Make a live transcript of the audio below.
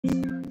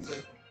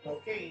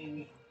Okay,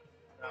 Amy,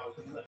 now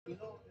let me know if this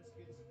gets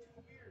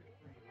too weird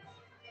for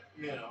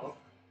you. You know,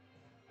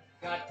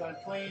 got done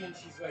playing, and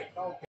she's like,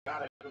 "Oh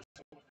God, I go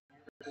so much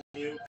weirder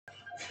than you."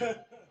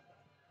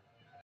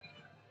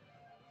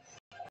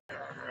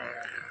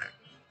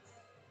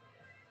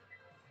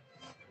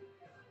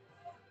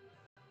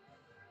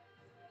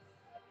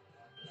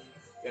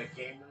 Got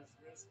gamers'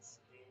 wrists,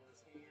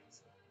 gamers'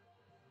 hands.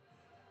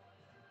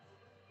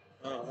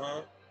 Uh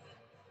huh.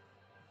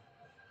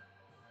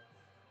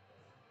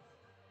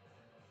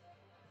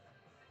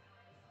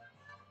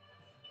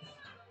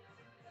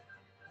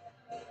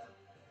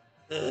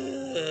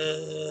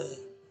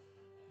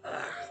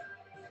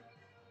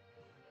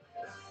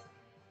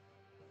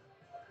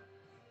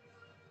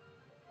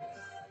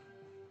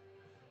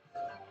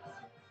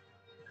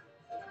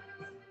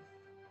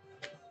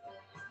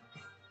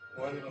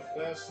 One of the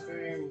best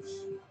things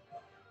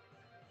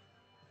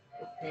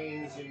for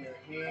pains in your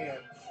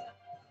hands,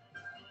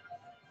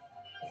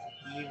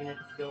 even if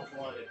you don't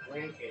want to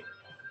drink it,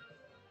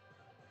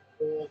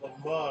 hold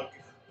a mug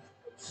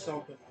of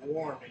something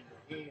warm in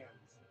your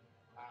hands.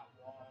 Hot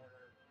water,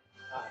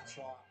 hot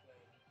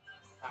chocolate,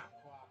 hot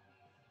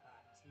coffee,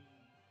 hot tea,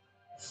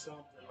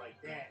 something like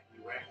that. You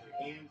wrap your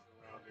hands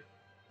around it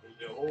and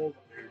you hold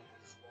them there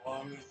as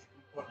long as you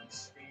can fucking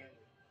stand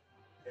it.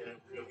 And it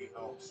really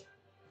helps.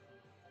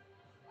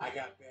 I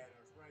got bad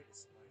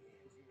arthritis in my hands,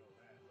 you know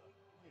that.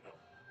 You know,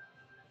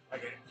 I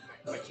got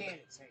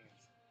mechanic's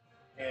hands.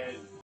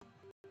 And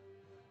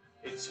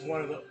it's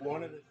one of the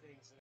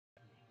things that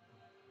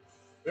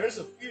there's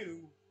a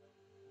few,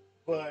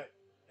 but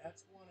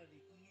that's one of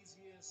the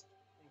easiest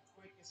and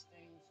quickest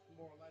things,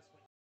 more or less, what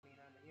I mean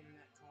on the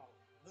internet called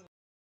little.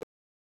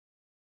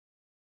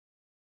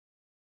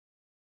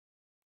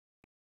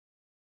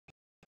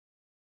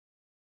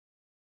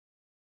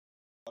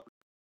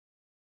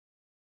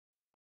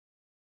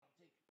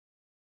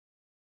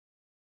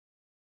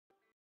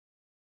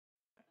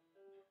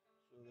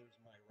 So there's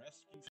my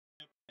rescue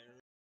ship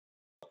there.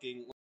 Looking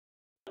like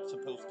it's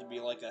supposed to be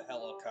like a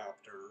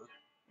helicopter.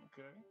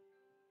 Okay.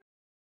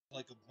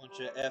 Like a bunch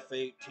of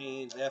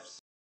F-18s,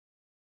 F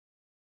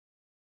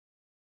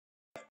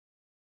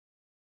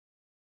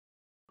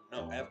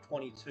no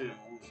F-22s,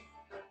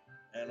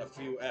 and a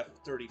few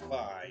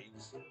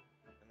F-35s. And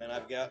then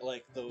I've got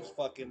like those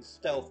fucking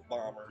stealth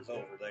bombers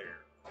over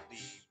there. The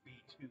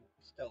B-2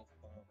 stealth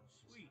bombers.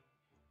 Sweet.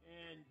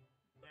 And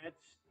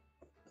that's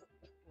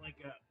like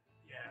a,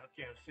 yeah,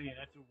 okay, I was saying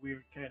that's a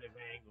weird kind of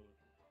angle.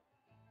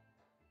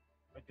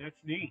 But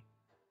that's neat.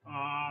 Well,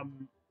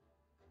 I'm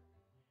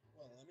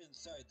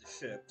inside the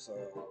ship, so.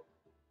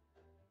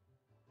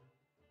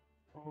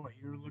 Oh,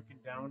 you're looking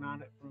down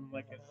on it from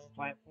like a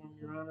platform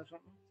you're on or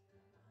something?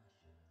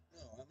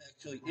 No, I'm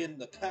actually in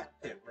the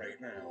cockpit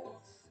right now.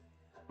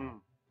 Hmm.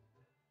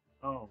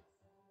 Oh.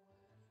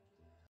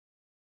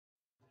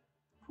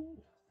 Cool.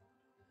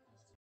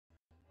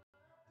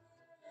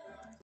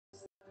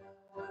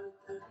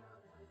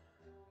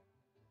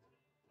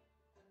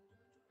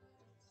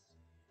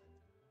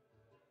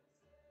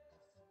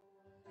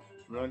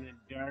 It's running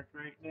dark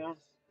right now.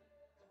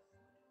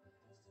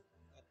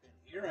 Up in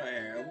here I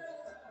am.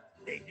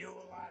 They do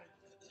a lot of.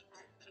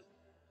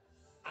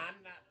 I'm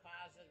not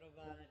positive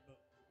on it, but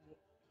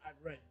I've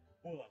read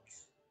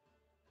books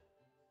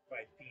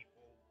by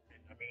people,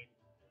 and I mean,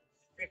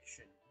 it's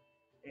fiction,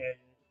 and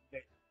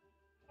that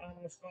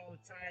almost all the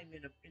time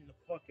in the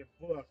fucking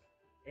book,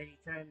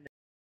 anytime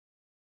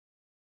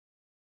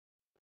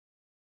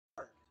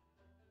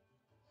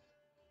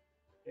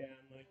and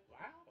I'm like,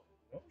 wow,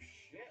 no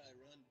shit. I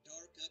run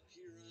dark up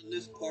here on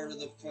this part of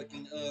the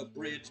fucking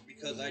bridge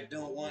because I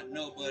don't want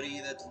nobody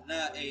that's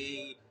not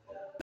a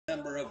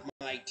member of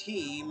my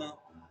team,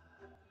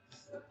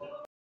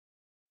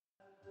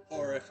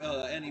 or if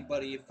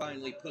anybody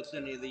finally puts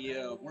any of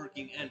the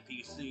working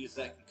NPCs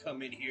that can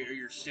come in here,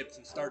 your ships,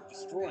 and start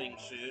destroying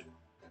shit.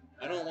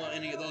 I don't want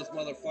any of those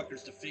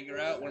motherfuckers to figure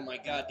out where my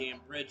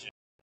goddamn bridge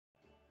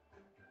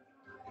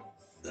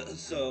is.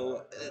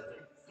 So, it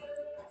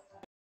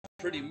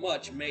pretty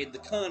much made the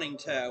conning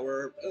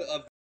tower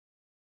a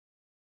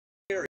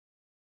very,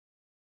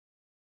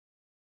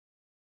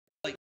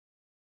 like,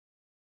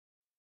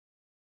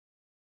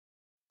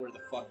 where the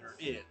fucker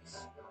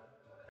is.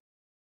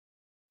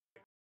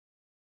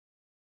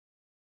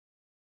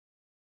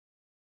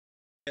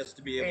 Has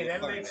to be able Hey, to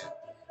that find makes it.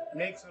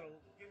 makes it